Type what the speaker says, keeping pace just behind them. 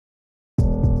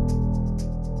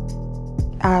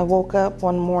I woke up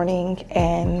one morning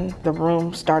and the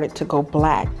room started to go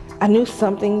black. I knew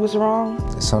something was wrong.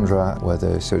 Sondra was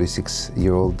a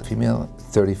 36-year-old female,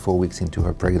 34 weeks into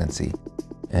her pregnancy.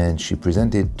 And she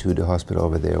presented to the hospital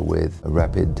over there with a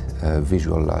rapid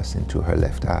visual loss into her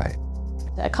left eye.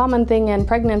 A common thing in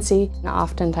pregnancy,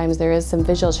 oftentimes there is some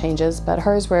visual changes, but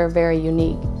hers were very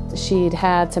unique. She'd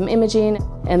had some imaging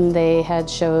and they had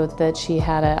showed that she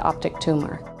had an optic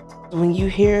tumor. When you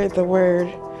hear the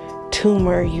word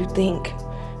tumor, you think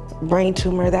brain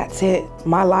tumor, that's it.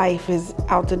 My life is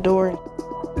out the door.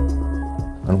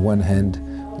 On one hand,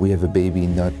 we have a baby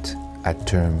not at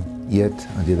term yet.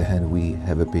 On the other hand, we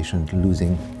have a patient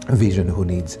losing vision who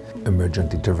needs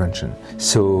emergent intervention.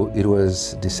 So it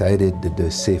was decided that the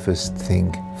safest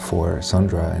thing for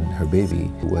Sondra and her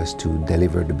baby was to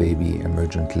deliver the baby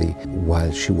emergently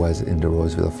while she was in the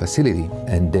Roseville facility.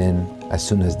 And then as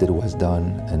soon as that was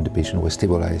done and the patient was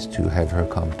stabilized, to have her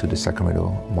come to the Sacramento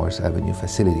Morse Avenue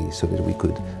facility so that we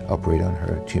could operate on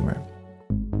her tumor.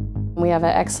 We have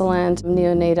an excellent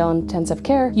neonatal intensive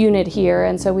care unit here,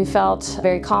 and so we felt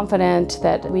very confident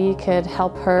that we could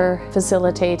help her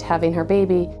facilitate having her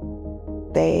baby.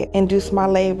 They induced my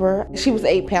labor. She was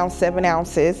 8 pounds, 7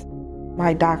 ounces.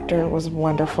 My doctor was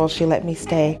wonderful. She let me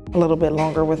stay a little bit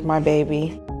longer with my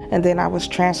baby. And then I was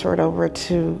transferred over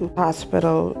to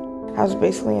hospital. I was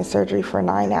basically in surgery for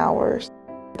 9 hours.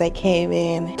 They came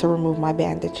in to remove my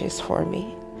bandages for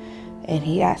me. And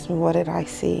he asked me, what did I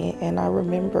see? And I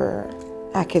remember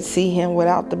I could see him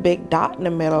without the big dot in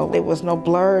the middle. There was no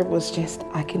blur, it was just,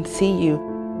 I can see you.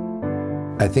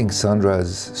 I think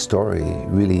Sondra's story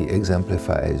really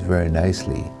exemplifies very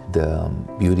nicely the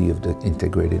beauty of the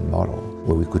integrated model,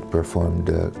 where we could perform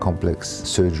the complex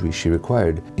surgery she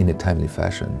required in a timely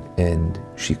fashion, and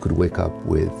she could wake up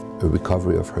with a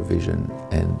recovery of her vision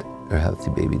and a healthy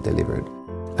baby delivered.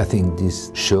 I think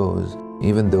this shows,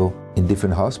 even though in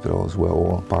different hospitals, we're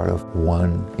all part of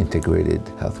one integrated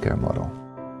healthcare model.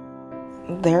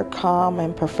 Their calm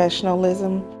and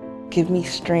professionalism give me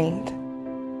strength.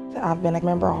 I've been a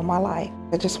member all my life.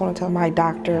 I just want to tell my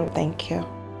doctor, thank you.